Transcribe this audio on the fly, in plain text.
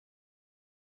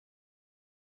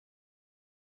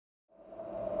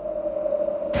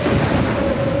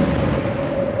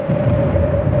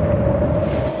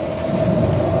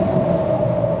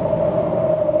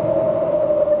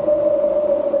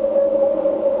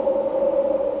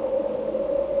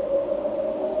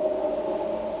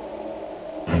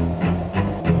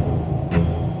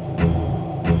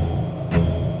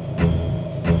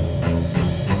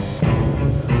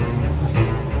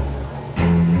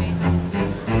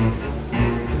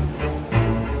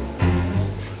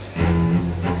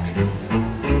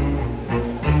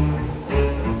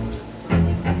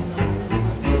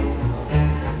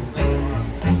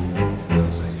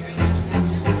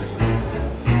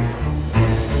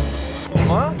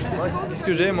ce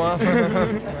que j'ai, moi.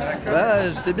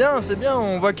 Bah, c'est bien,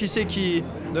 on voit qui c'est qui...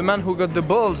 The man who got the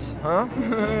balls, hein.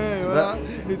 Voilà.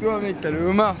 Et toi, mec, t'as le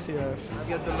homard, c'est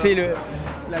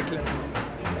la classe.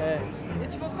 Et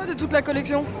tu penses quoi de toute la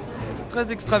collection?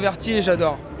 Très extraverti et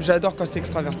j'adore. J'adore quand c'est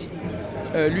extraverti.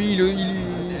 Lui,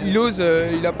 il ose,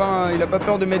 il a pas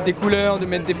peur de mettre des couleurs, de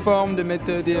mettre des formes, de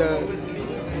mettre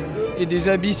des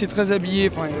habits, c'est très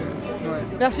habillé. Enfin, ouais.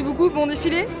 Merci beaucoup, bon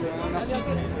défilé. Merci.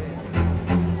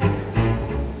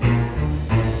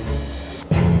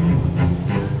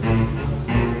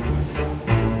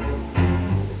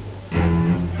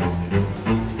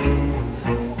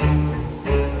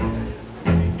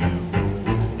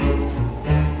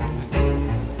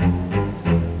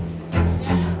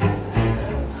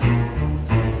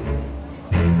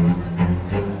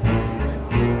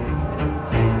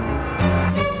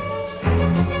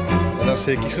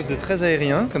 C'est quelque chose de très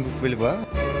aérien, comme vous pouvez le voir.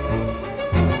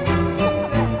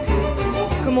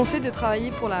 Comment c'est de travailler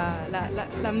pour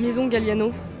la maison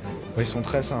Galliano? Ils sont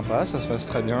très sympas, ça se passe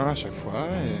très bien à chaque fois.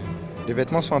 Et les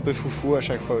vêtements sont un peu foufou à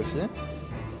chaque fois aussi.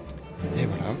 Et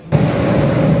voilà.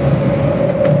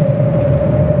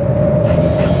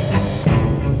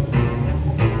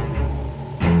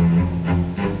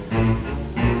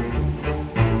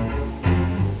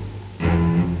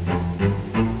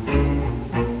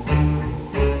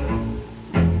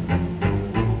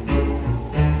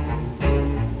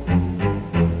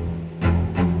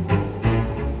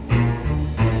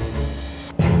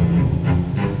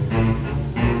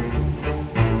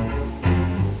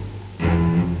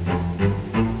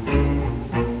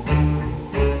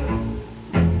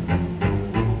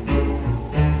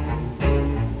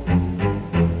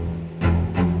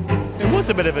 It was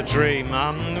a bit of a dream.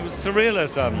 It was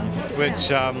surrealism,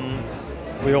 which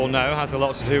we all know has a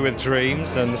lot to do with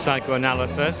dreams and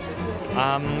psychoanalysis.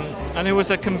 And it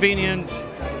was a convenient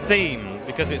theme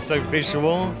because it's so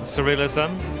visual,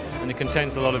 surrealism, and it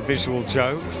contains a lot of visual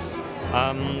jokes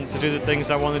to do the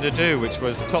things I wanted to do, which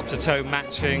was top to toe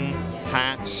matching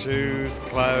hats, shoes,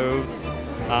 clothes,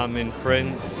 in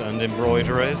prints and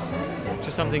embroideries.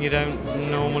 Just something you don't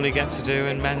normally get to do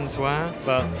in menswear,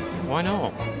 but why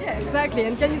not? Yeah, exactly.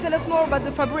 And can you tell us more about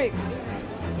the fabrics?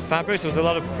 The fabrics, there was a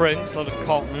lot of prints, a lot of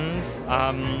cottons.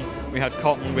 We had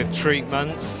cotton with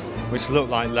treatments, which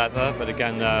looked like leather, but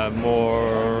again,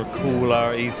 more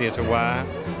cooler, easier to wear.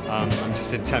 I'm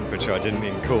just in temperature, I didn't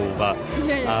mean cool, but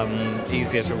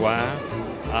easier to wear.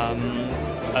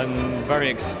 And very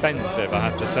expensive, I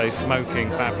have to say, smoking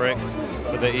fabrics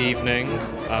for the evening.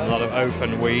 A lot of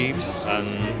open weaves,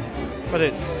 but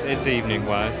it's evening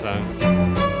wear, so.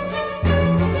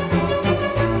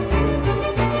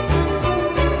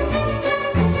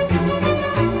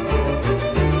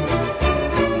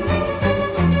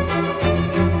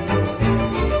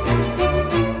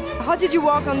 How did you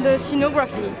work on the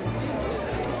scenography?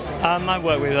 I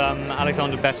worked with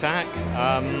Alexander Betak,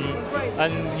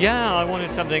 and yeah, I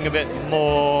wanted something a bit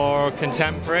more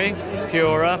contemporary,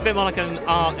 purer, a bit more like an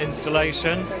art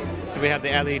installation. So we had the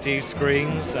LED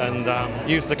screens and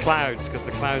used the clouds, because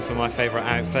the clouds were my favourite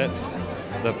outfits,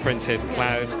 the printed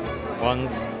cloud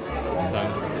ones. So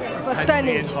It was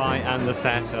stunning. the invite and the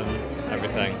set and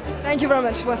everything. Thank you very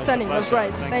much. It was stunning. It was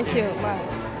great. Thank you. Bye.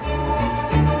 Thank you.